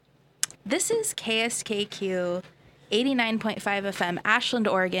This is KSKQ 89.5 FM, Ashland,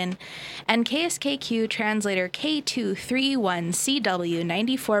 Oregon, and KSKQ translator K231CW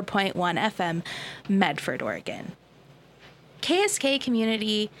 94.1 FM, Medford, Oregon. KSK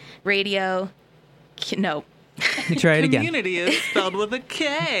Community Radio, no. Try it again. Community is spelled with a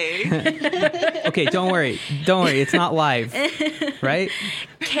K. Okay, don't worry. It's not live, right?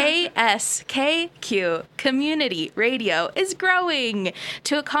 KSKQ Community Radio is growing.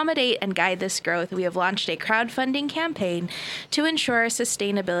 To accommodate and guide this growth, we have launched a crowdfunding campaign to ensure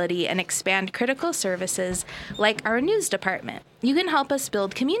sustainability and expand critical services like our news department. You can help us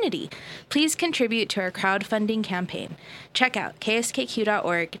build community. Please contribute to our crowdfunding campaign. Check out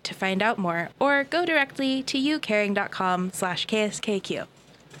kskq.org to find out more, or go directly to youcaring.com/kskq.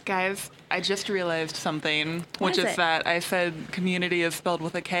 Guys, I just realized something, What which is is it? that I said community is spelled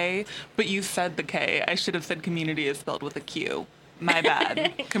with a K, but you said the K. I should have said community is spelled with a Q. My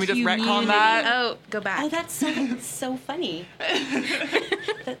bad. Can we just retcon that? Oh, go back. Oh, that's so funny.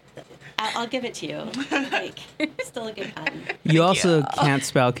 I'll give it to you. Like, still a good pun. You also can't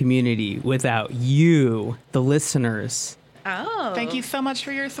spell community without you, the listeners. Oh. Thank you so much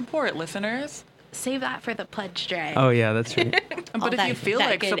for your support, listeners. Save that for the pledge drive. Oh, yeah, that's right. But if that- you feel that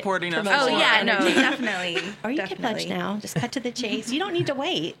like good supporting us promotion. Oh, more, yeah, no, definitely. Or you can pledge now. Just cut to the chase. You don't need to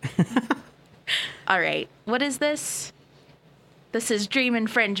wait. All right. What is this? This is Dream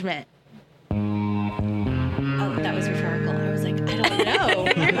Infringement. Oh, that was rhetorical. I was like, I don't know.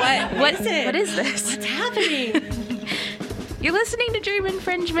 What is it? What is this? What's happening? You're listening to Dream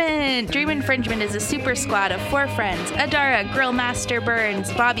Infringement. Dream Infringement is a super squad of 4 friends: Adara, Grillmaster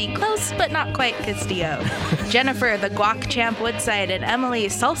Burns, Bobby, close but not quite Castillo, Jennifer, the guac champ Woodside, and Emily,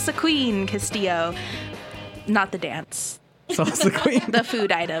 Salsa Queen Castillo. Not the dance, Salsa Queen. the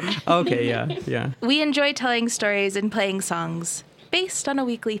food item. Okay, yeah. We enjoy telling stories and playing songs based on a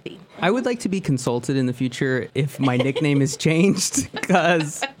weekly theme. I would like to be consulted in the future if my nickname is changed,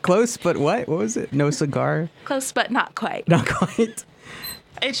 because close, but what? What was it? No cigar? Close but not quite. Not quite.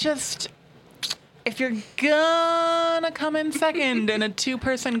 it's just, if you're gonna come in second in a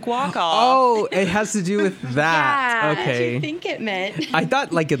 2-person guac off, Oh, it has to do with that. Yeah. What did you Okay. think it meant? I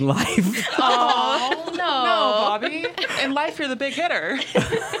thought like in life. Oh, no, Bobby. In life, you're the big hitter.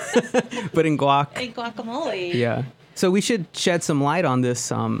 But in guac. Big guacamole. Yeah. So we should shed some light on this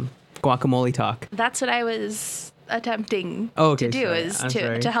guacamole talk. That's what I was attempting Oh, okay, to do, sorry. is I'm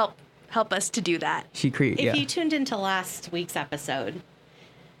sorry. to help us to do that. If you tuned into last week's episode,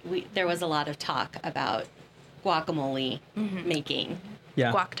 there was a lot of talk about guacamole making.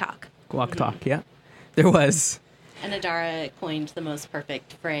 Yeah. Guac talk. Guac talk, yeah. There was. And Adara coined the most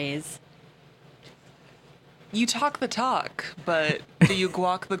perfect phrase. You talk the talk, but do you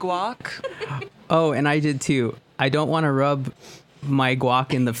guac the guac? Oh, and I did too. I don't want to rub my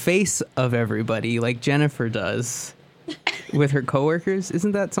guac in the face of everybody like Jennifer does with her coworkers.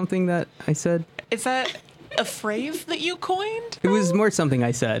 Isn't that something that I said? Is that a phrase that you coined? It was more something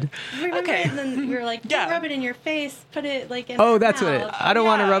I said. Remember? Okay. And then we were like, don't Yeah. rub it in your face. Put it like in Oh, your that's what it. mouth. I don't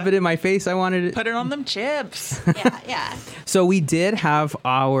want to Yeah. rub it in my face. I wanted it. Put it on them chips. Yeah. So we did have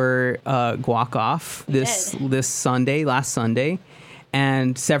our guac off this Sunday, last Sunday,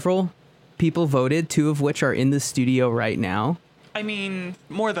 and several people voted, 2 of which are in the studio right now. I mean,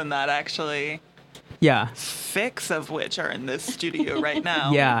 more than that, actually. Yeah. 6 of which are in this studio right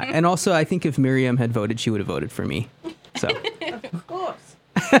now. Yeah. And also, I think if Miriam had voted, she would have voted for me. So, Of course.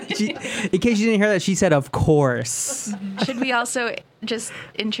 in case you didn't hear that, she said, of course. Should we also just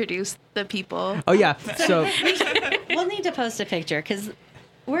introduce the people? Oh, yeah. So, We'll need to post a picture because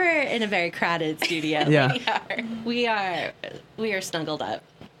we're in a very crowded studio. Yeah. We are snuggled up.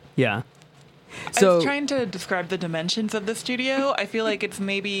 yeah. I was trying to describe the dimensions of the studio. I feel like it's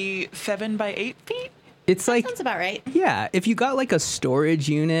maybe 7 by 8 feet. It's like, Sounds about right. yeah, if you got like a storage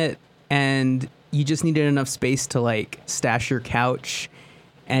unit and you just needed enough space to like stash your couch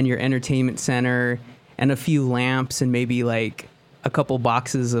and your entertainment center and a few lamps and maybe like a couple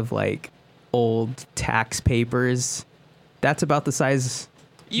boxes of like old tax papers, that's about the size.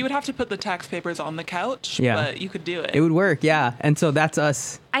 You would have to put the tax papers on the couch, Yeah. but you could do it. It would work, yeah. And so that's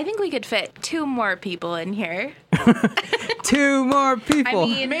us. I think we could fit 2 more people in here. 2 more people. I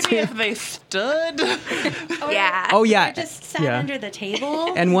mean, Maybe if they stood. yeah. Oh, yeah. Or just sat Yeah. under the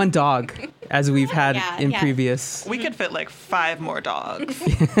table. And 1 dog, as we've had in Yeah. previous. We could fit like 5 more dogs.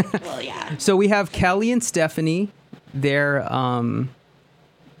 Well, yeah. So we have Kelly and Stephanie. They're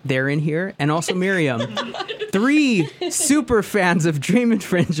in here, and also Miriam. 3 super fans of Dream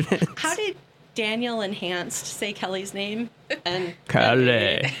Infringement. How did Daniel Enhanced say Kelly's name? And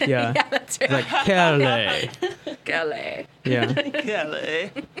Kelly. Yeah. Yeah, that's right. Like Kelly. Kelly. Yeah.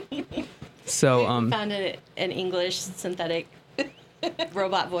 Kelly. So Found an English synthetic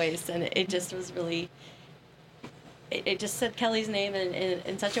robot voice, and it just was really. It just said Kelly's name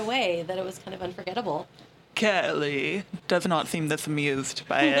in such a way that it was kind of unforgettable. Kelly does not seem this amused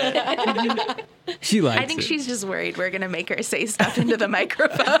by it. she likes I think it. she's just worried we're going to make her say stuff into the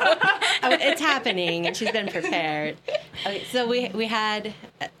microphone. Oh, it's happening, and she's been prepared. Okay, so we had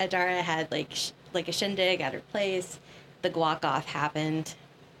Adara had like a shindig at her place. The guac off happened.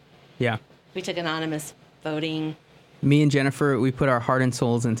 Yeah. We took anonymous voting. Me and Jennifer, we put our heart and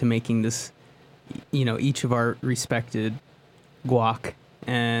souls into making this, each of our respected guac,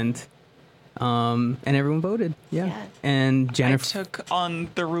 and everyone voted. Yeah. And I Jennifer. took on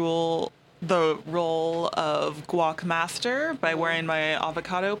the role of guac master by wearing my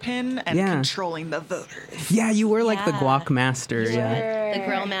avocado pin and Yeah. controlling the voters. Yeah, you were like the Yeah. guac master. You Yeah. were the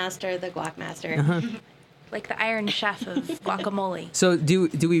grill master, the guac master. Uh-huh. Like the Iron Chef of guacamole. So do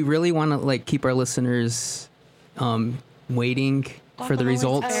we really want to like keep our listeners waiting for the Guacamole's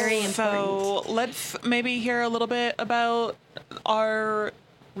results? very So important. let's maybe hear a little bit about our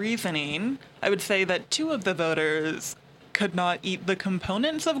reasoning. I would say that 2 of the voters could not eat the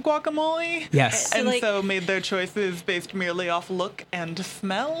components of guacamole. Yes. So, And like- so made their choices based merely off look and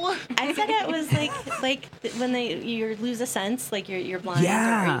smell. I said it was like when you lose a sense, like you're blind or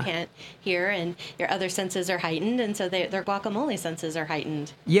Yeah. you can't hear, and your other senses are heightened, and so their guacamole senses are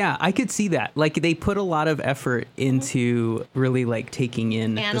heightened. Yeah, I could see that. Like they put a lot of effort into really like taking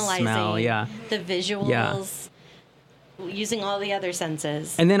in Analyzing the smell. Yeah. the visuals, using all the other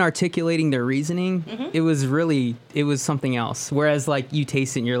senses. And then articulating their reasoning, Mm-hmm. it was something else. Whereas like you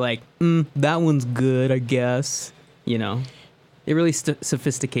taste it and you're like, that one's good, I guess. It really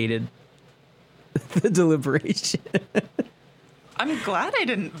sophisticated the deliberation. I'm glad I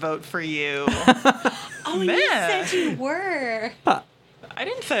didn't vote for you. Oh, you Man. said you were. I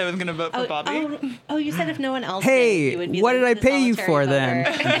didn't say I was going to vote for Bobby. You said if no one else Hey, did, you would be what did I the pay you solitary for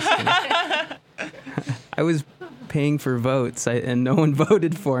then? voter. I was paying for votes and no one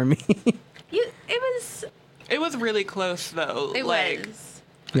voted for me. It was really close though. It like, was.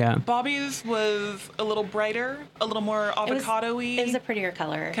 Yeah. Bobby's was a little brighter, a little more It was- avocado-y, It was a prettier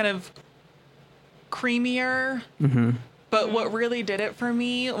color. kind of creamier. Mm-hmm. But what really did it for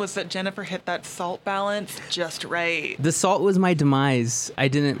me was that Jennifer hit that salt balance just right. The salt was my demise. I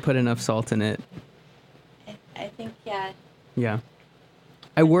didn't put enough salt in it. I think, yeah. Yeah.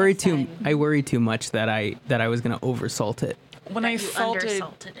 I worried next too. time. I worried too much that I was gonna oversalt it. When That I you salted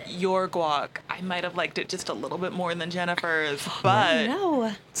undersalted it. your guac, I might have liked it just a little bit more than Jennifer's, but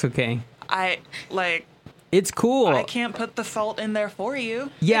No. It's okay. It's cool. I can't put the salt in there for you.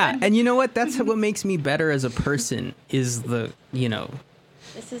 Yeah, and you know what? That's what makes me better as a person is the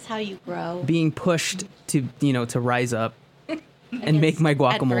This is how you grow. being pushed to to rise up and make my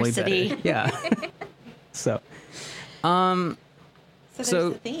guacamole adversity. better. Yeah. So So there's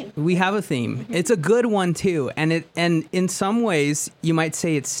the theme. we have a theme. It's a good one too, and in some ways you might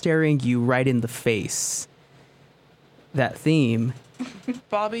say it's staring you right in the face. That theme.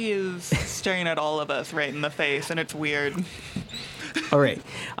 Bobby is staring at all of us right in the face, and it's weird. All right,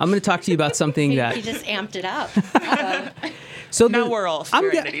 I'm going to talk to you about something He that. just amped it up. So Now the- we're all I'm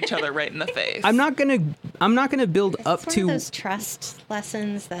staring go- at each other right in the face. I'm not gonna build up It's one to. of those trust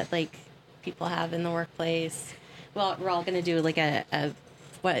lessons that like people have in the workplace. Well, we're all gonna do like a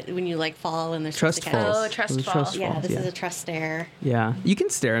what when you like fall and there's Trust supposed to catch- falls. Oh, trust It was falls. Yeah, falls, this is a trust stare. Yeah, you can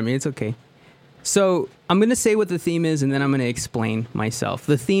stare at me. It's okay. So I'm going to say what the theme is, and then I'm going to explain myself.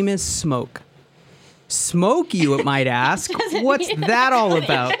 The theme is smoke. Smoke, you might ask. What's that all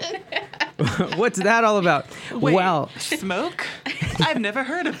about? What's that all about? Wait, Well, smoke? I've never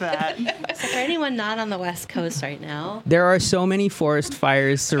heard of that. So for anyone not on the West Coast right now, there are so many forest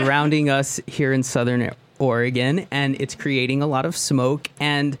fires surrounding us here in Southern Oregon, and it's creating a lot of smoke.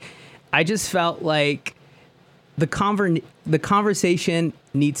 And I just felt like the conversation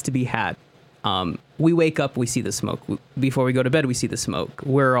needs to be had. We wake up, we see the smoke. Before we go to bed, we see the smoke.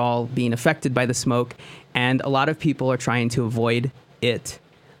 We're all being affected by the smoke, and a lot of people are trying to avoid it,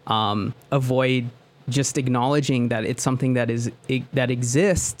 avoid just acknowledging that it's something that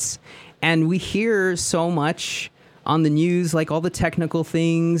exists. And we hear so much on the news, like all the technical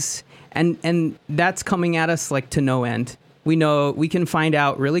things, and that's coming at us like to no end. We know we can find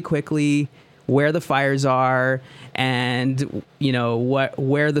out really quickly where the fires are and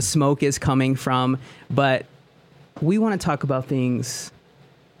where the smoke is coming from, but we want to talk about things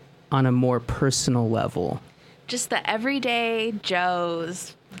on a more personal level. Just the everyday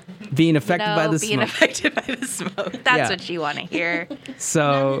Joes Being affected by the being smoke. affected by the smoke. That's Yeah. what you want to hear. none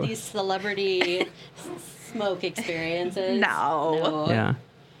So of these celebrity smoke experiences. No. yeah.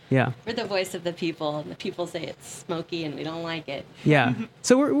 Yeah. We're the voice of the people, and the people say it's smoky and we don't like it. Yeah.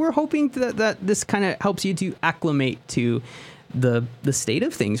 So we're hoping that this kind of helps you to acclimate to the state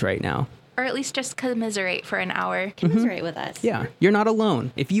of things right now. Or at least just commiserate for an hour. Commiserate with us. Yeah. You're not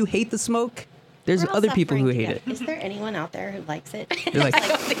alone. If you hate the smoke, there's We're all other people who suffering hate it. together. Is there anyone out there who likes it? They're like,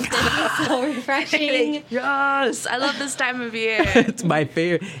 It's so refreshing. Yes, I love this time of year. it's my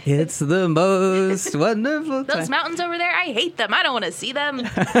favorite. It's the most wonderful Those time. mountains over there, I hate them. I don't want to see them.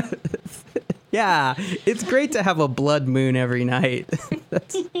 Yeah. It's great to have a blood moon every night.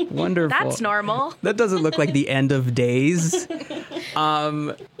 That's wonderful. That's normal. That doesn't look like the end of days.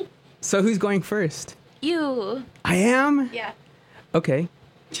 So who's going first? You. I am? Yeah. Okay.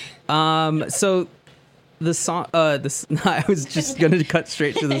 So the song, I was just going to cut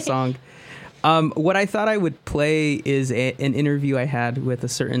straight to the song. What I thought I would play is an interview I had with a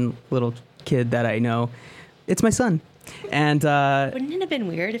certain little kid that I know. It's my son. And Wouldn't it have been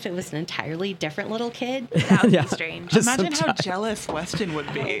weird if it was an entirely different little kid? That would Yeah. be strange. Just Imagine how sometimes. jealous Weston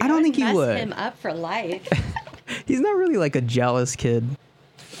would be. I don't think he Mess would. him up for life. He's not really like a jealous kid.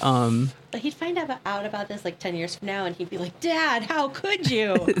 Like he'd find out about this like 10 years from now, and he'd be like, "Dad, how could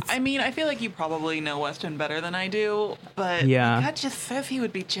you?" I mean, I feel like you probably know Weston better than I do, but Yeah. my gut just says he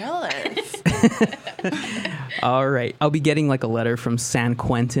would be jealous. All right. I'll be getting like a letter from San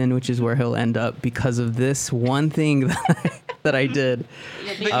Quentin, which is where he'll end up because of this one thing that I did.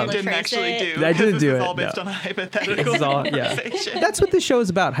 You'll be That able you to didn't trace actually it. do. I didn't 'cause do this it, is all based no. on a hypothetical It's all- yeah. conversation. That's what the show is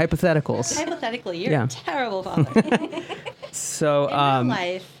about, hypotheticals. Hypothetically, you're Yeah. a terrible father. So, In real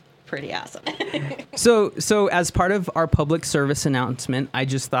life, pretty awesome. So as part of our public service announcement, I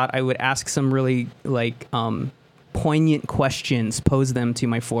just thought I would ask some really poignant questions, pose them to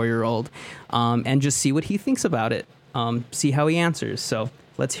my 4-year-old, and just see what he thinks about it. See how he answers. So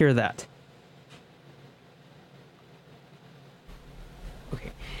let's hear that.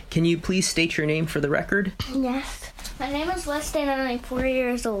 Okay. Can you please state your name for the record? Yes. My name is Weston and I'm 4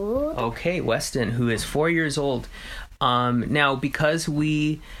 years old. Okay, Weston, who is 4 years old. Now, because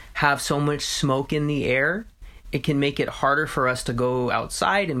we have so much smoke in the air, it can make it harder for us to go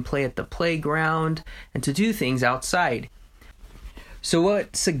outside and play at the playground and to do things outside. So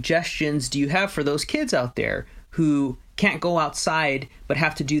what suggestions do you have for those kids out there who can't go outside but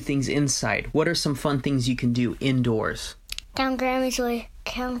have to do things inside? What are some fun things you can do indoors? Count Grammy's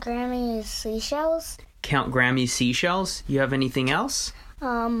seashells. Count Grammy's seashells? You have anything else?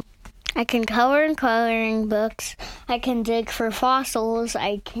 I can color in coloring books. I can dig for fossils.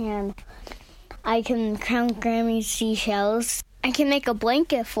 I can count Grammy's seashells. I can make a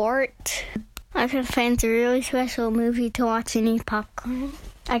blanket fort. I can find a really special movie to watch and eat popcorn.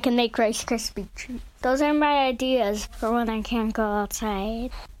 I can make Rice Krispie treats. Those are my ideas for when I can't go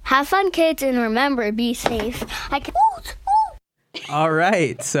outside. Have fun, kids, and remember, be safe. I can. All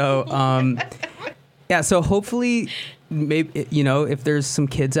right. So, yeah. So hopefully, maybe if there's some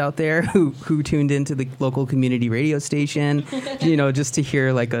kids out there who tuned into the local community radio station, just to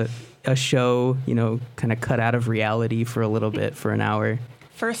hear like a show, kind of cut out of reality for a little bit for an hour.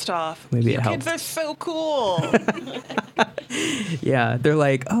 First off, Maybe you it kids helped. are so cool. Yeah, they're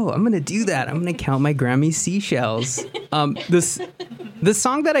like, oh, I'm gonna do that. I'm gonna count my Grammy seashells. The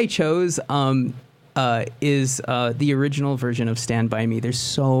song that I chose is the original version of Stand By Me. There's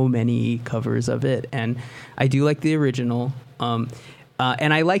so many covers of it, and I do like the original. And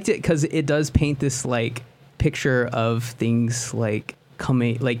I liked it because it does paint this like picture of things like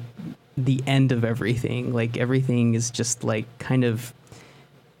coming, like the end of everything. Like everything is just like kind of,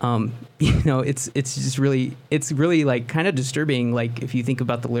 it's just really, it's really like kind of disturbing. Like if you think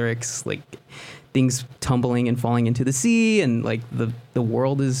about the lyrics, like things tumbling and falling into the sea, and like the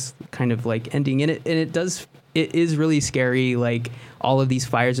world is kind of like ending, and it is really scary, like all of these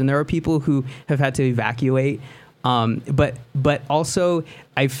fires, and there are people who have had to evacuate, but also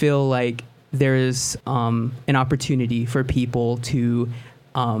I feel like there is an opportunity for people to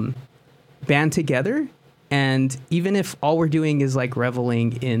band together, and even if all we're doing is like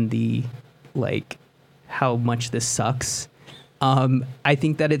reveling in the like how much this sucks, I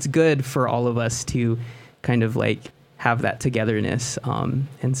think that it's good for all of us to kind of like have that togetherness.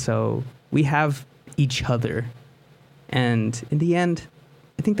 And so we have each other. And in the end,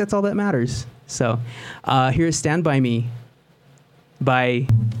 I think that's all that matters. So here's Stand By Me by...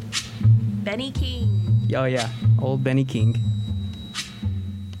 Benny King. Oh, yeah. Old Benny King.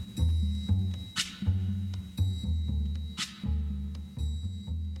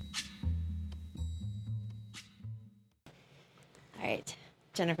 All right,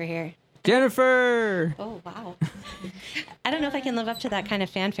 Jennifer here. Jennifer! Oh, wow. I don't know if I can live up to that kind of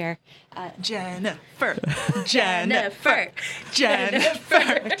fanfare. Jennifer. Jennifer.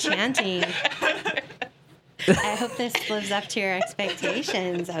 Jennifer. Chanting. I hope this lives up to your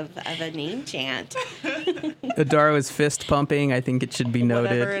expectations of a name chant. Adara was fist pumping. I think it should be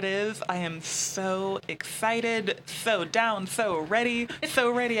noted. Whatever it is, I am so excited, so down, so ready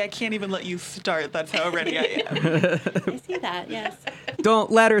I can't even let you start. That's how ready I am. I see that, yes.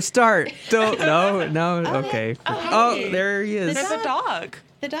 Don't let her start. Don't. No. Okay. Oh, there he is. There's a dog.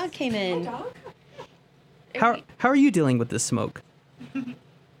 The dog came in. How are you dealing with this smoke?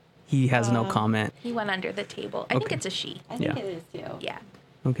 He has no comment. He went under the table. I think Okay. it's a she. I think Yeah. it is too. Yeah.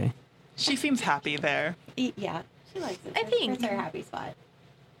 Okay. She seems happy there. Yeah, she likes it. I think. It's her happy spot.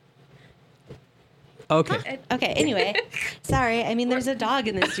 Okay. Okay, anyway. Sorry, I mean, there's a dog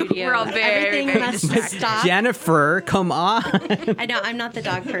in the studio. We're all very, Everything very must stop. Jennifer, come on. I know, I'm not the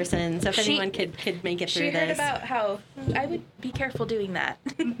dog person, so if She- anyone could make it through She heard this. about how I would be careful doing that.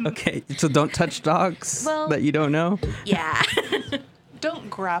 Okay, so don't touch dogs Well- that you don't know. Yeah. Don't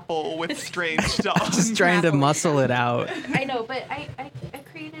grapple with strange dogs. Just trying to muscle it out. I know, but I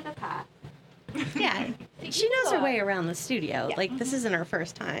created a path. Yeah, she knows her way around the studio. Yeah. Like, this isn't her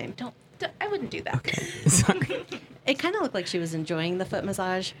first time. I wouldn't do that. Sorry. It kind of looked like she was enjoying the foot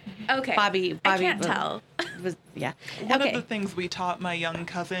massage. Okay. Bobby I can't tell. Was, yeah. One Okay. of the things we taught my young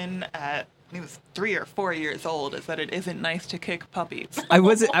cousin at, he was 3 or 4 years old, is that it isn't nice to kick puppies. I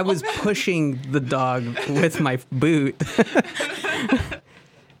was pushing the dog with my boot.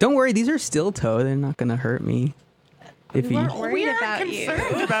 Don't worry, these are steel toe. They're not gonna hurt me. If We you weren't worried We're about you.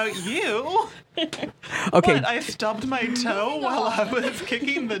 concerned about you. okay, What, I stubbed my toe while I was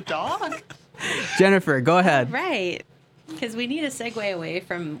kicking the dog? Jennifer, go ahead. Right. Because we need a segue away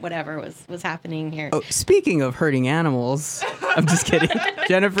from whatever was happening here. Oh, speaking of hurting animals, I'm just kidding.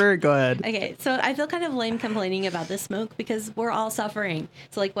 Jennifer, go ahead. Okay, so I feel kind of lame complaining about this smoke because we're all suffering.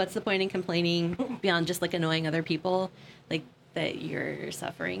 So, like, what's the point in complaining beyond just, like, annoying other people? Like, that your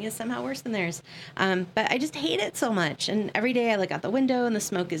suffering is somehow worse than theirs. But I just hate it so much. And every day I look out the window and the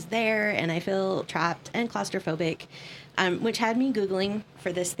smoke is there and I feel trapped and claustrophobic, which had me Googling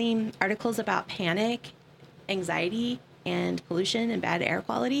for this theme articles about panic, anxiety, and pollution and bad air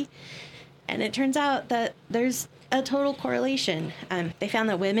quality. And it turns out that there's a total correlation. They found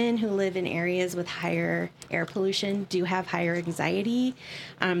that women who live in areas with higher air pollution do have higher anxiety.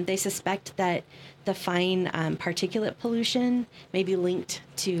 They suspect that the fine particulate pollution may be linked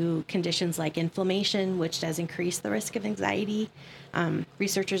to conditions like inflammation, which does increase the risk of anxiety.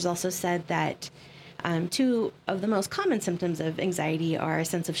 Researchers also said that two of the most common symptoms of anxiety are a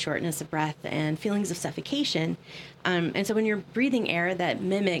sense of shortness of breath and feelings of suffocation. And so when you're breathing air that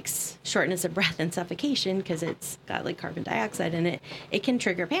mimics shortness of breath and suffocation, because it's got like carbon dioxide in it, it can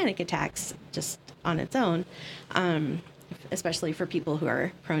trigger panic attacks just on its own, especially for people who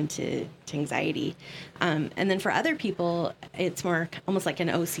are prone to anxiety. And then for other people, it's more almost like an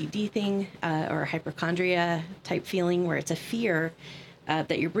OCD thing or a hypochondria type feeling where it's a fear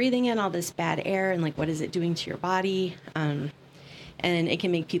that you're breathing in all this bad air and like what is it doing to your body, and it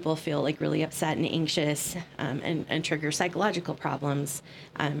can make people feel like really upset and anxious, and trigger psychological problems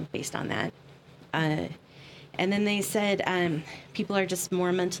based on that. And then they said people are just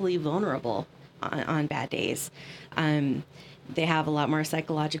more mentally vulnerable on bad days. They have a lot more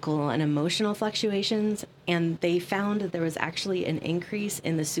psychological and emotional fluctuations, and they found that there was actually an increase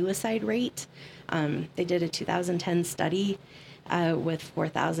in the suicide rate. They did a 2010 study with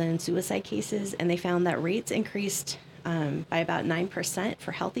 4,000 suicide cases, and they found that rates increased by about 9%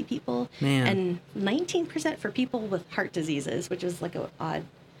 for healthy people, Man. and 19% for people with heart diseases, which is like an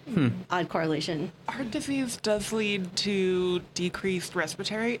odd correlation. Heart disease does lead to decreased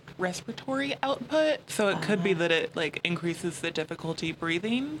respiratory output, so it could be that it like increases the difficulty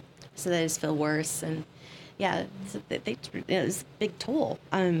breathing. So they just feel worse, and yeah, it's a big toll.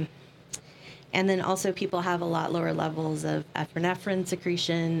 And then also people have a lot lower levels of epinephrine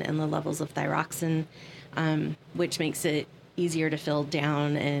secretion and the levels of thyroxine, which makes it easier to feel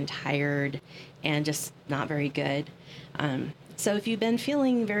down and tired and just not very good. So if you've been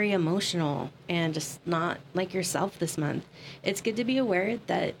feeling very emotional and just not like yourself this month, it's good to be aware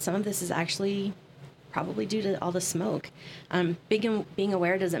that some of this is actually probably due to all the smoke. Being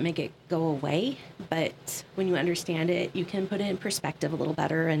aware doesn't make it go away, but when you understand it, you can put it in perspective a little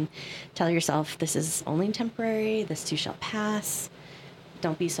better and tell yourself this is only temporary, this too shall pass.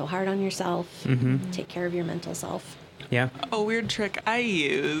 Don't be so hard on yourself. Take care of your mental self. Yeah. A weird trick I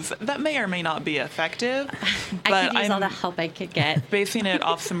use that may or may not be effective, I but could use all the I'm help I could get. basing it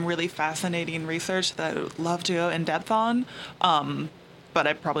off some really fascinating research that I would love to go in depth on. but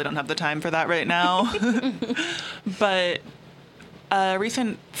I probably don't have the time for that right now. But a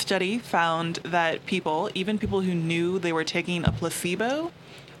recent study found that even people who knew they were taking a placebo,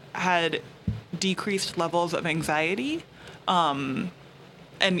 had decreased levels of anxiety, and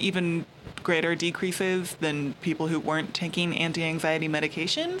even greater decreases than people who weren't taking anti-anxiety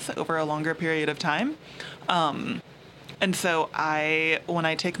medications over a longer period of time. And so when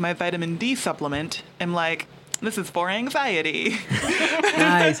I take my vitamin D supplement, I'm like, this is for anxiety.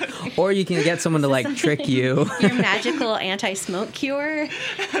 Nice. Or you can get someone to like trick you. Your magical anti-smoke cure.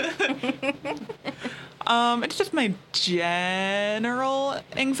 It's just my general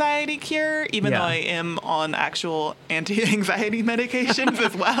anxiety cure, even though I am on actual anti-anxiety medications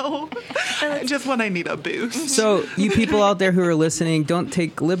as well. Just when I need a boost. So you people out there who are listening, don't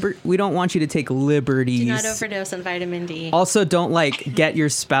take we don't want you to take liberties. Do not overdose on vitamin D. Also, don't like get your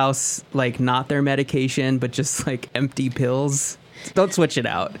spouse like not their medication, but just like empty pills. Don't switch it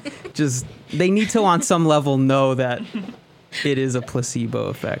out. Just they need to on some level know that it is a placebo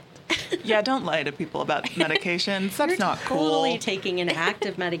effect. Yeah, don't lie to people about medications. That's not cool. Totally taking an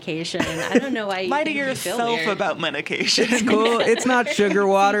active medication. I don't know why you Lie to think you feel yourself weird. about medication. It's cool. It's not sugar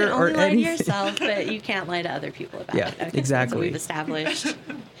water You can or only lie to anything. yourself, but you can't lie to other people about Yeah, it. Okay, exactly. That's what we've established.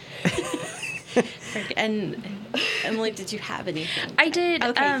 And Emily, did you have anything? I did.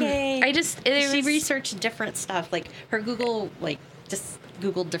 Okay, yay. I just there She was- researched different stuff, like her Google, like just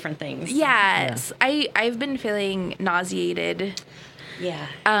Googled different things. Yes, I've been feeling nauseated. Yeah.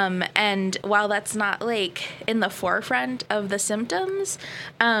 And while that's not like in the forefront of the symptoms,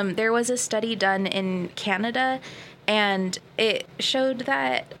 there was a study done in Canada, and it showed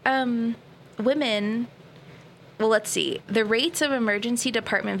that women. Well, let's see. The rates of emergency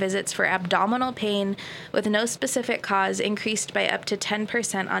department visits for abdominal pain with no specific cause increased by up to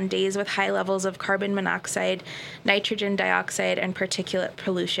 10% on days with high levels of carbon monoxide, nitrogen dioxide, and particulate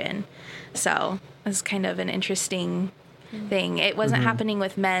pollution. So it's kind of an interesting thing. It wasn't happening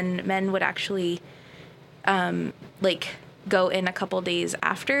with men. Men would actually like go in a couple days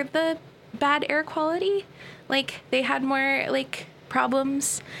after the bad air quality. Like they had more like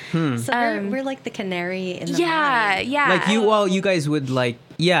problems. So we're like the canary in the Yeah, mine. yeah. Like you guys would like,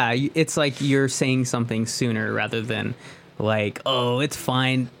 it's like you're saying something sooner rather than like, oh, it's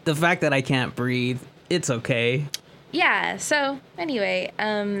fine. The fact that I can't breathe, it's okay. Yeah. So anyway,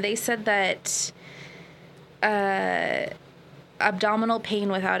 they said that abdominal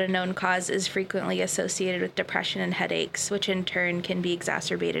pain without a known cause is frequently associated with depression and headaches, which in turn can be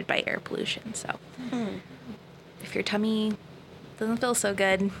exacerbated by air pollution. So if your tummy doesn't feel so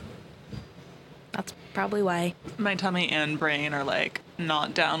good, that's probably why. My tummy and brain are like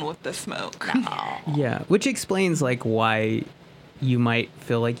not down with the smoke. Yeah, which explains like why you might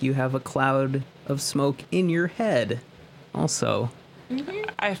feel like you have a cloud of smoke in your head. Also,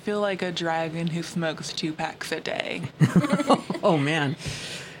 I feel like a dragon who smokes 2 packs a day. oh man,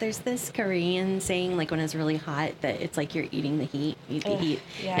 There's this Korean saying, like when it's really hot, that it's like you're eating the heat, eat the heat.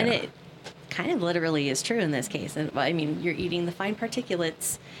 yeah. And it kind of literally is true in this case. And well, I mean, you're eating the fine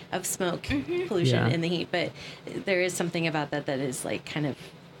particulates of smoke pollution Yeah. in the heat, but there is something about that that is like kind of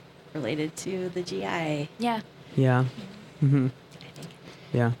related to the GI. Yeah. yeah,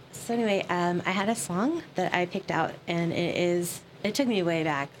 yeah. So anyway, I had a song that I picked out, and it took me way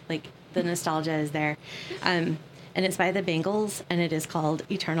back. Like the nostalgia is there. And it's by the Bangles, and it is called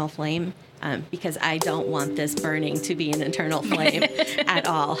Eternal Flame, because I don't want this burning to be an eternal flame at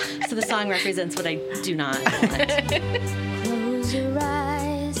all. So the song represents what I do not want. Close your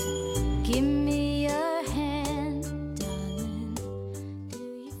eyes, give me your hand, darling. Do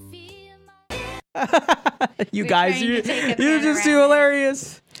you feel my You We're guys, trying to take a you're just too panoramic.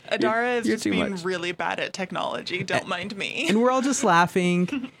 hilarious. Adara is You're just too being much. really bad at technology. Don't mind me. And we're all just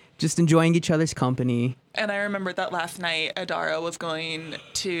laughing, just enjoying each other's company. And I remember that last night, Adara was going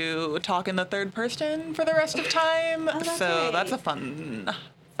to talk in the third person for the rest of time. that's So right. that's a fun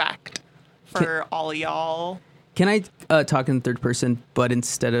fact for all y'all. Can I talk in third person, but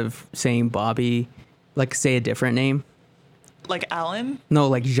instead of saying Bobby, like say a different name? Like Alan No,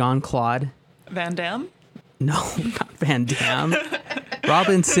 like Jean-Claude. Van Damme. No, not Van Damme.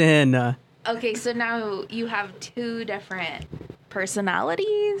 Robinson. Okay, so now you have two different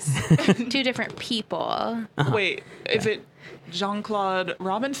personalities, two different people. Wait, is it Jean-Claude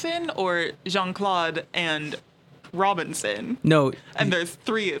Robinson or Jean-Claude and Robinson? No, And there's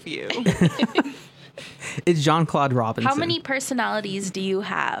 3 of you. it's Jean-Claude Robinson. How many personalities do you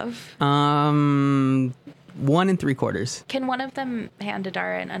have? 1 3/4. Can one of them hand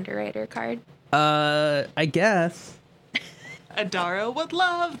Adara an underwriter card? I guess. Adara would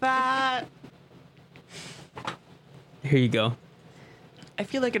love that. Here you go. I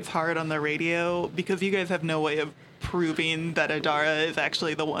feel like it's hard on the radio because you guys have no way of proving that Adara is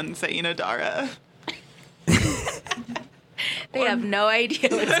actually the one saying Adara. They have no idea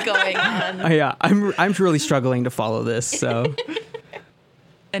what's going on. Yeah, I'm really struggling to follow this. So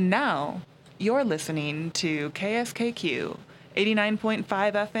And now you're listening to KSKQ 89.5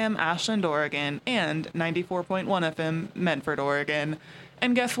 FM Ashland, Oregon, and 94.1 FM Medford, Oregon.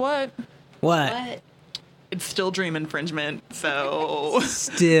 And guess what? what? What? It's still dream infringement, so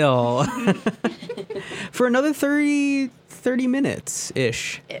Still for another 30 minutes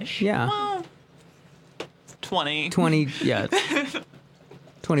ish. Yeah, well, 20. 20. Yeah,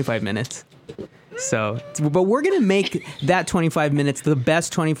 25 minutes. So, but we're gonna make that 25 minutes the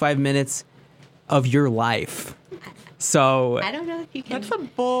best 25 minutes of your life. So I don't know if you can. That's a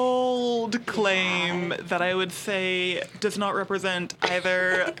bold claim that I would say does not represent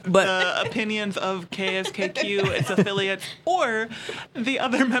either But- the opinions of KSKQ, its affiliates, or the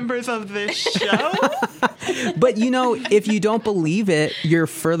other members of this show. But if you don't believe it, you're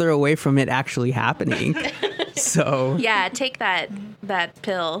further away from it actually happening. So Yeah, take that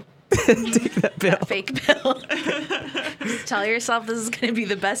pill. take that pill. That fake pill. Just tell yourself this is going to be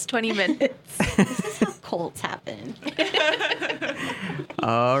the best 20 minutes. Colts happen.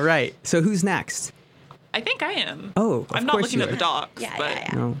 All right. So who's next? I think I am. Oh, of I'm not course looking you at the are. docs, Yeah, but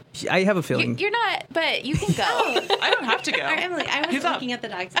yeah. No, I have a feeling. You're not, but you can go. I don't have to go. Emily, I Who's wasn't up? looking at the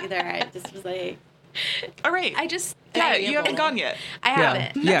dogs either. I just was like, All right. I just, yeah, you haven't gone yet. I yeah,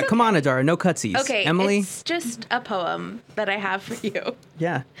 haven't. yeah. Come on, Adara. No cutsies. Okay, Emily. it's just a poem that I have for you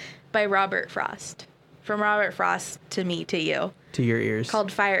Yeah, by Robert Frost. From Robert Frost to me to you. to your ears.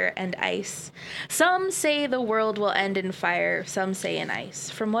 Called Fire and Ice. Some say the world will end in fire, some say in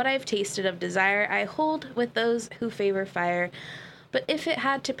ice. From what I've tasted of desire, I hold with those who favor fire. But if it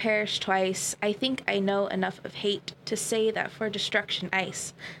had to perish twice, I think I know enough of hate to say that for destruction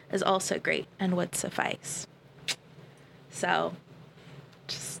ice is also great and would suffice. So,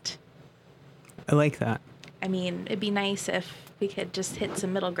 just, I like that. I mean, it'd be nice if we could just hit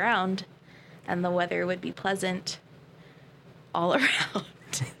some middle ground and the weather would be pleasant all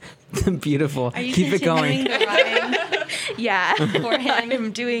around. Beautiful. are you Keep it continuing going. to rhyme? Yeah. For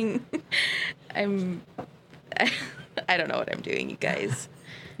him. I don't know what I'm doing, you guys.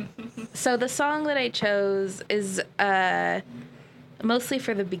 So the song that I chose is mostly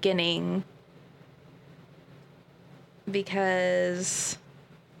for the beginning because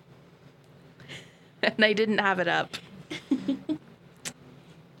and I didn't have it up.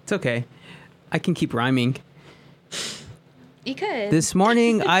 It's okay. I can keep rhyming. You could. This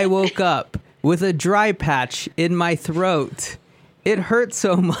morning I woke up with a dry patch in my throat. It hurt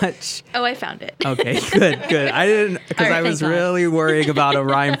so much. Oh, I found it. Okay, good. I didn't, because All right, I was thank God. really worrying about a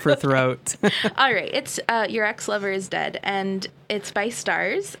rhyme for throat. All right. It's Your Ex-Lover is Dead, and it's by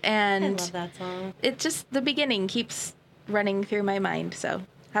Stars, I and love that song. it just, the beginning keeps running through my mind, so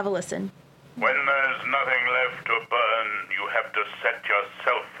have a listen. When there's nothing left to burn, you have to set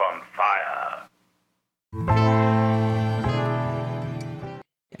yourself on fire.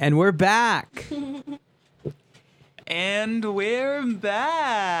 And we're back. And we're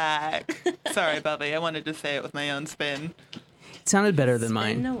back. Sorry, Bubby. I wanted to say it with my own spin. It sounded better than Spin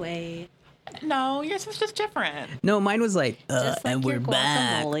mine. away. No, yours is just different. No, mine was like, Just like and your we're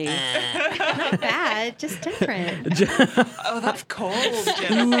back. guacamole. Not bad, just different. Oh, that's cold,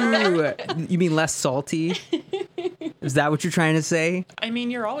 Jennifer. Ooh, you mean less salty? Is that what you're trying to say? I mean,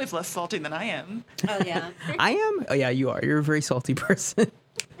 you're always less salty than I am. Oh, yeah. I am? Oh, yeah, you are. You're a very salty person.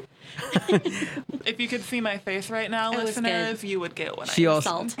 If you could see my face right now, It was listeners, good. you would get what She I also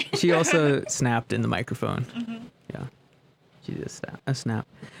Salt. she also snapped in the microphone. Yeah, she did a snap.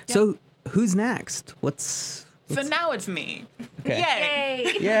 So who's next? So now it's me. Okay.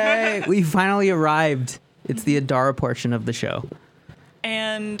 Yay! Yay! We finally arrived. It's the Adara portion of the show.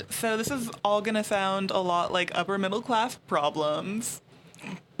 And so this is all going to sound a lot like upper middle class problems,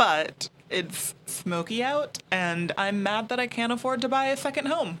 but it's smoky out, and I'm mad that I can't afford to buy a second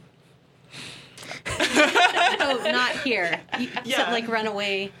home. Oh, not here. Yeah. So, like, run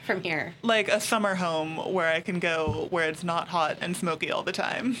away from here. Like a summer home where I can go where it's not hot and smoky all the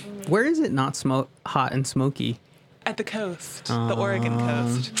time. Where is it not hot and smoky? At the coast, the Oregon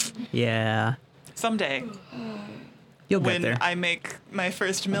coast. Yeah, Someday, you'll get when there. I make my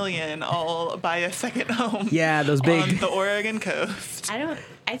first million, I'll buy a second home. Yeah, those on big. the Oregon coast.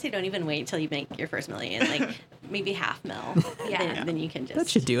 I'd say don't even wait till you make your first million. Like, maybe $500,000. Yeah. Then you can just. That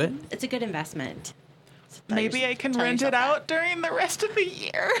should do it. It's a good investment. Maybe I can Tell rent yourself it out during the rest of the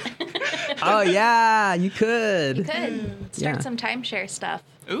year. Oh yeah, you could. Could start Yeah. some timeshare stuff.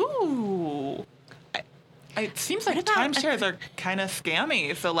 Ooh. It seems like What about- timeshares are kind of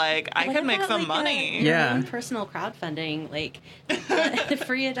scammy, so like I What could make about, some like, money. your Yeah. own personal crowdfunding, like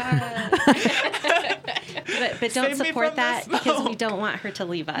free a dog. but don't Save me support from the that because we smoke. don't want her to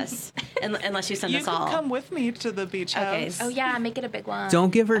leave us unless you send You us can all. come with me to the beach Okay. house. Oh yeah, make it a big one.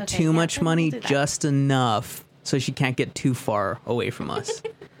 Don't give her Okay, too yeah, much then we'll money, do that. just enough so she can't get too far away from us.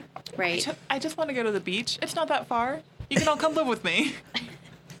 Right. I just want to go to the beach. It's not that far. You can all come live with me.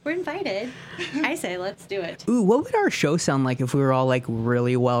 We're invited. I say let's do it. Ooh, what would our show sound like if we were all like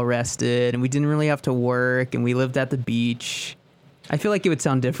really well rested and we didn't really have to work and we lived at the beach? I feel like it would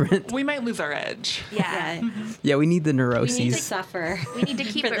sound different. We might lose our edge. Yeah. Yeah, we need the We need to neuroses. suffer. We need to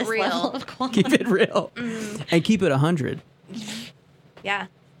keep for it this real. level of quality. Keep it real. And keep it 100. Yeah.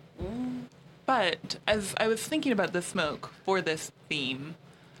 But as I was thinking about the smoke for this theme,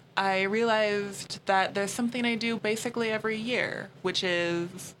 I realized that there's something I do basically every year, which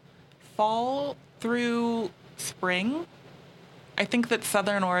is fall through spring. I think that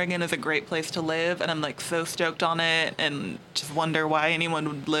Southern Oregon is a great place to live, and I'm like so stoked on it and just wonder why anyone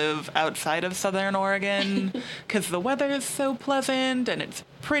would live outside of Southern Oregon because the weather is so pleasant and it's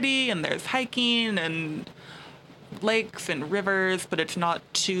pretty and there's hiking and lakes and rivers, but it's not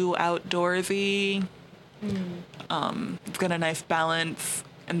too outdoorsy. It's got a nice balance,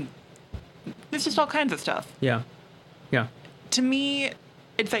 and there's just all kinds of stuff. Yeah. Yeah. To me,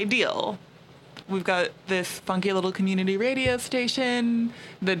 it's ideal. We've got this funky little community radio station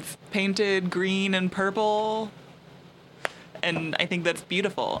that's painted green and purple, and I think that's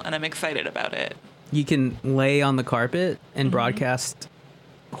beautiful, and I'm excited about it. You can lay on the carpet and broadcast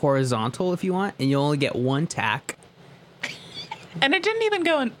horizontal if you want, and you'll only get one tack. And it didn't even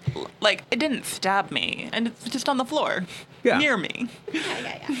go in, like, it didn't stab me, and it's just on the floor, Yeah. near me,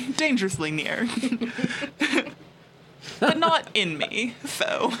 Yeah. dangerously near, but not in me,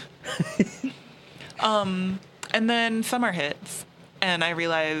 so. And then summer hits, and I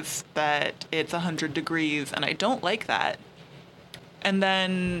realize that it's 100 degrees, and I don't like that. And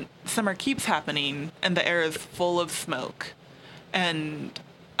then summer keeps happening, and the air is full of smoke. And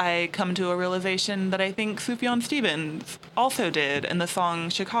I come to a realization that I think Sufjan Stevens also did in the song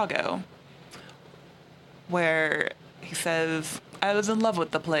Chicago, where he says, I was in love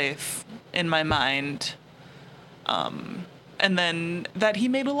with the place in my mind. And then that he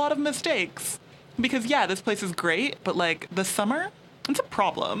made a lot of mistakes. Because, yeah, this place is great, but, like, the summer, it's a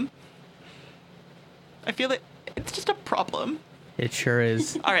problem. I feel like it's just a problem. It sure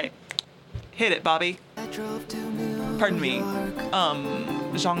is. All right. Hit it, Bobby. Pardon me.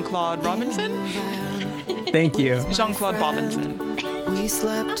 Jean-Claude Robinson? Thank you. Jean-Claude Robinson. We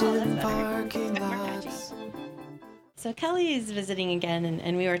slept in parking lots. So Kelly is visiting again,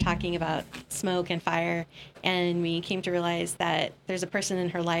 and we were talking about smoke and fire, and we came to realize that there's a person in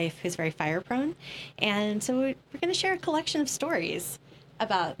her life who's very fire prone, and so we're going to share a collection of stories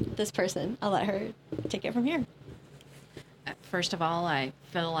about this person. I'll let her take it from here. First of all, I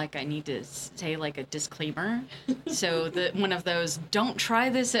feel like I need to say like a disclaimer. So one of those "don't try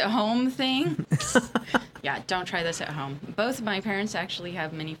this at home" thing. Yeah, don't try this at home. Both of my parents actually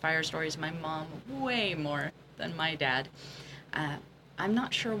have many fire stories. My mom way more than my dad. I'm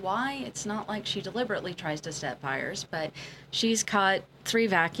not sure why. It's not like she deliberately tries to set fires, but she's caught 3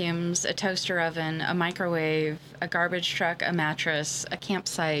 vacuums, a toaster oven, a microwave, a garbage truck, a mattress, a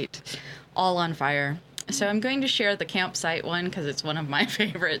campsite, all on fire. So I'm going to share the campsite one because it's one of my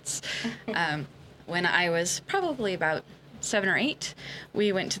favorites. When I was probably about 7 or 8,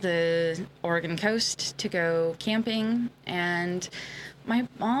 we went to the Oregon coast to go camping, and my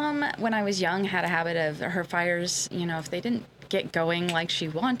mom, when I was young, had a habit of her fires, if they didn't get going like she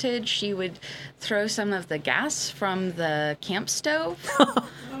wanted, she would throw some of the gas from the camp stove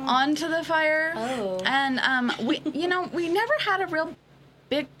onto the fire. Oh. And we never had a real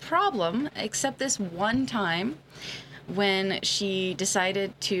big problem except this one time when she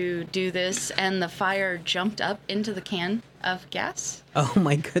decided to do this and the fire jumped up into the can of gas. Oh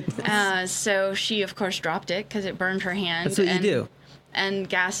my goodness. So she, of course, dropped it because it burned her hand. That's what you do. And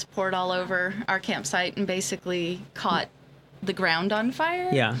gas poured all over our campsite and basically caught the ground on fire.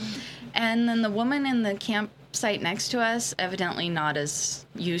 Yeah. And then the woman in the campsite next to us, evidently not as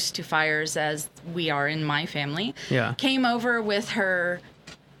used to fires as we are in my family, Yeah. came over with her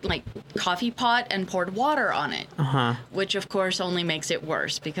coffee pot and poured water on it, which of course only makes it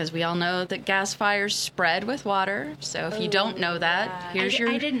worse because we all know that gas fires spread with water. So if you don't know that, here's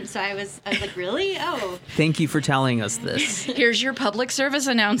I didn't, so I was like, really? Oh. Thank you for telling us this. Here's your public service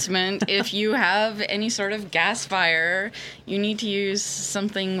announcement. If you have any sort of gas fire, you need to use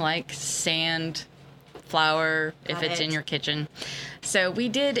something like sand flour if Got it's it. in your kitchen. So we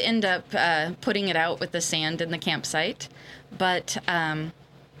did end up putting it out with the sand in the campsite, but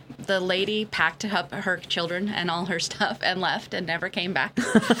the lady packed up her children and all her stuff and left and never came back.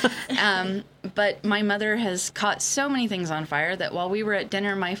 But my mother has caught so many things on fire that while we were at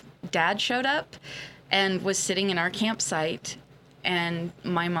dinner, my dad showed up and was sitting in our campsite. And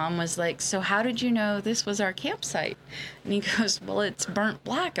my mom was like, "So how did you know this was our campsite?" And he goes, "Well, it's burnt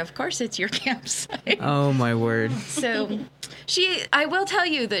black. Of course it's your campsite." Oh my word. So I will tell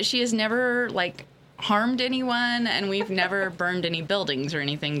you that she has never like harmed anyone, and we've never burned any buildings or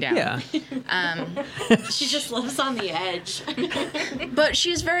anything down. Yeah. She just lives on the edge. But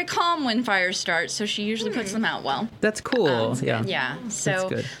she's very calm when fires start, so she usually puts them out well. That's cool. Yeah. Yeah. So That's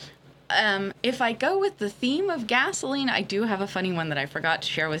good. if I go with the theme of gasoline, I do have a funny one that I forgot to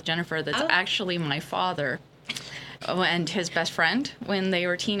share with Jennifer that's actually my father and his best friend when they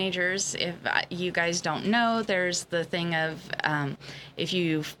were teenagers. If you guys don't know, there's the thing of if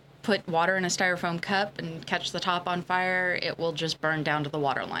you put water in a styrofoam cup and catch the top on fire, it will just burn down to the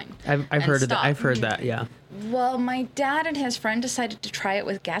water line. I've heard of that. stop. I've heard that. Yeah. Well, my dad and his friend decided to try it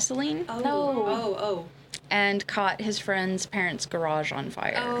with gasoline. Oh. And caught his friend's parents' garage on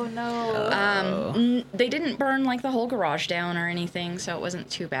fire. Oh, no. They didn't burn like the whole garage down or anything, so it wasn't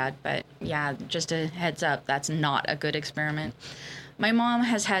too bad. But yeah, just a heads up, that's not a good experiment. My mom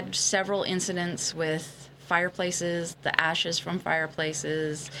has had several incidents with fireplaces, the ashes from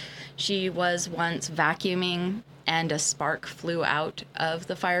fireplaces. She was once vacuuming and a spark flew out of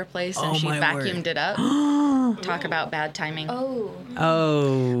the fireplace and she vacuumed it up. Talk about bad timing.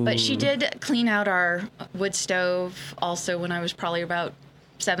 Oh. But she did clean out our wood stove also when I was probably about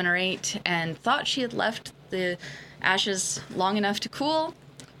 7 or 8 and thought she had left the ashes long enough to cool.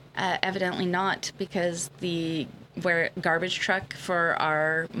 Evidently not, because the garbage truck for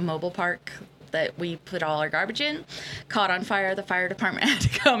our mobile park that we put all our garbage in caught on fire. The fire department had to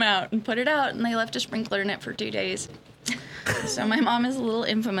come out and put it out, and they left a sprinkler in it for 2 days. So my mom is a little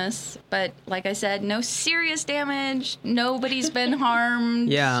infamous, but like I said, no serious damage. Nobody's been harmed.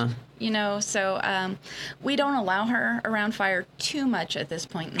 Yeah. You know, so we don't allow her around fire too much at this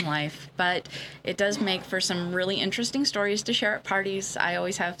point in life, but it does make for some really interesting stories to share at parties. I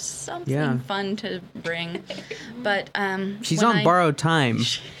always have something fun to bring, but she's on borrowed time.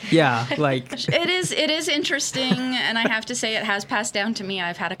 Yeah, like it is interesting, and I have to say it has passed down to me.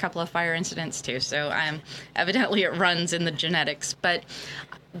 I've had a couple of fire incidents too, so evidently it runs in the genetics, but.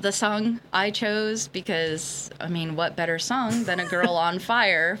 The song I chose because, I mean, what better song than A Girl on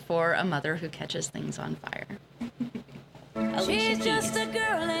Fire for a mother who catches things on fire? She's just a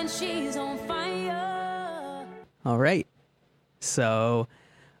girl and she's on fire. All right. So,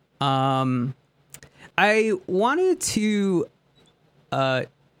 I wanted to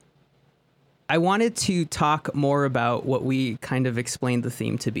talk more about what we kind of explained the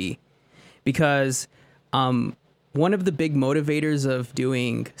theme to be, because one of the big motivators of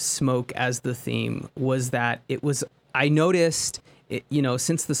doing smoke as the theme was that I noticed,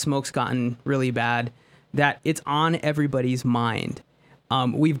 since the smoke's gotten really bad, that it's on everybody's mind.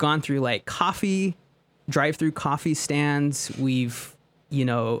 We've gone through like drive-through coffee stands. We've, in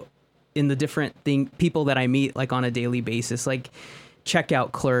the different people that I meet like on a daily basis, like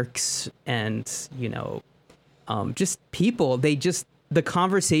checkout clerks and, just people, the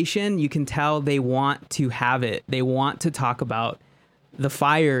conversation, you can tell they want to have it. They want to talk about the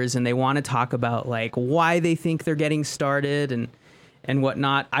fires and they want to talk about like why they think they're getting started and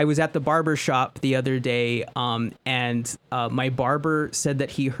whatnot. I was at the barber shop the other day and my barber said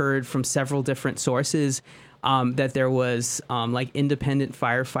that he heard from several different sources that there was like independent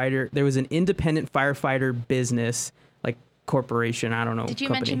firefighter. There was an independent firefighter business like corporation. I don't know. Did you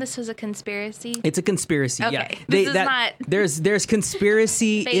mention this was a conspiracy? It's a conspiracy. Okay. Yeah. This is not There's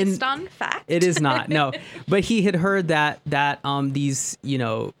conspiracy based on fact. It is not. No. But he had heard that these,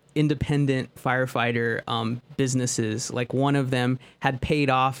 independent firefighter businesses, like one of them had paid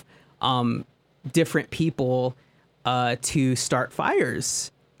off different people to start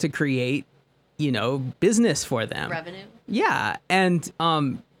fires to create, business for them. Revenue. Yeah. And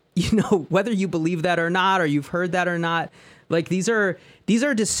whether you believe that or not, or you've heard that or not, like these are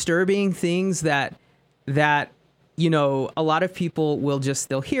disturbing things that a lot of people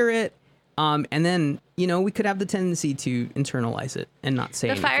they'll hear it, and then we could have the tendency to internalize it and not say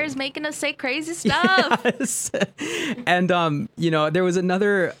anything. Fire's making us say crazy stuff. Yes. And there was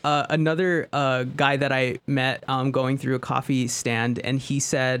another guy that I met going through a coffee stand, and he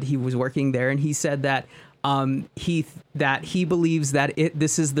said he was working there, and he said that he believes that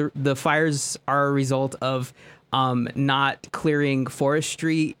the fires are a result of not clearing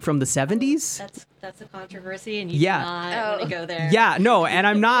forestry from the 70s. that's a controversy, and you Yeah. do not want to go there. Yeah, no, and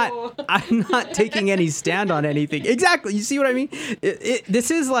I'm not taking any stand on anything. Exactly. You see what I mean?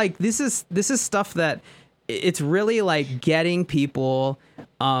 This is stuff that it's really like getting people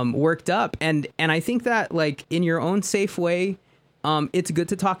worked up, and I think that like in your own safe way, it's good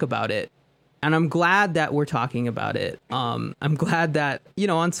to talk about it. And I'm glad that we're talking about it. I'm glad that,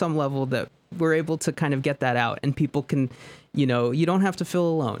 on some level that we're able to kind of get that out, and people can, you don't have to feel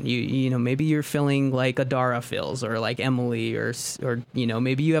alone. You maybe you're feeling like Adara feels, or like Emily, or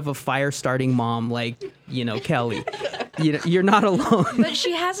maybe you have a fire starting mom like, Kelly. You're not alone. But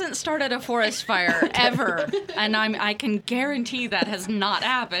she hasn't started a forest fire ever, and I can guarantee that has not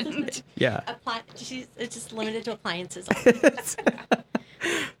happened. Yeah. It's just limited to appliances.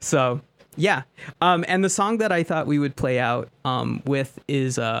 So, yeah. And the song that I thought we would play out with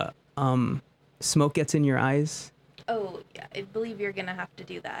is Smoke Gets in Your Eyes. Oh, yeah, I believe you're gonna have to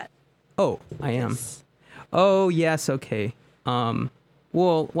do that. Oh, I am. Oh, yes. Okay.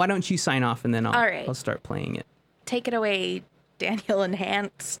 Well, why don't you sign off, and then All right. I'll start playing it. Take it away, Daniel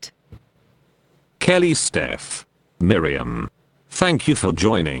Enhanced. Kelly, Steph, Miriam, thank you for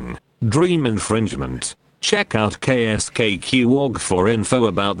joining Dream Infringement. Check out KSKQ.org for info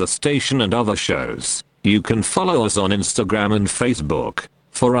about the station and other shows. You can follow us on Instagram and Facebook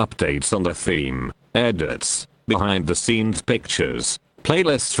for updates on the theme, edits, behind the scenes pictures,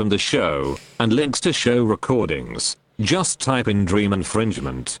 playlists from the show, and links to show recordings. Just type in Dream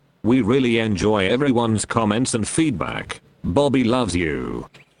Infringement. We really enjoy everyone's comments and feedback. Bobby loves you.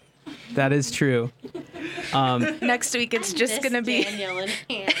 That is true. Next week it's just gonna be Daniel and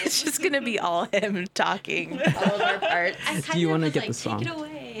it's just gonna be all him talking all of our parts. Do you want to get the song? Take it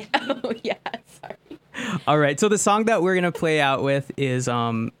away. Oh yeah, sorry. All right. So the song that we're gonna play out with is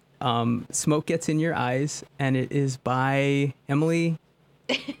 "Smoke Gets in Your Eyes," and it is by Emily.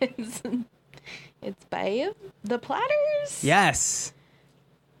 It's by the Platters. Yes.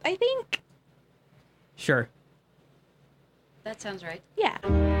 I think. Sure. That sounds right. Yeah.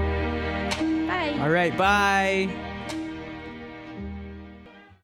 Bye. All right. Bye.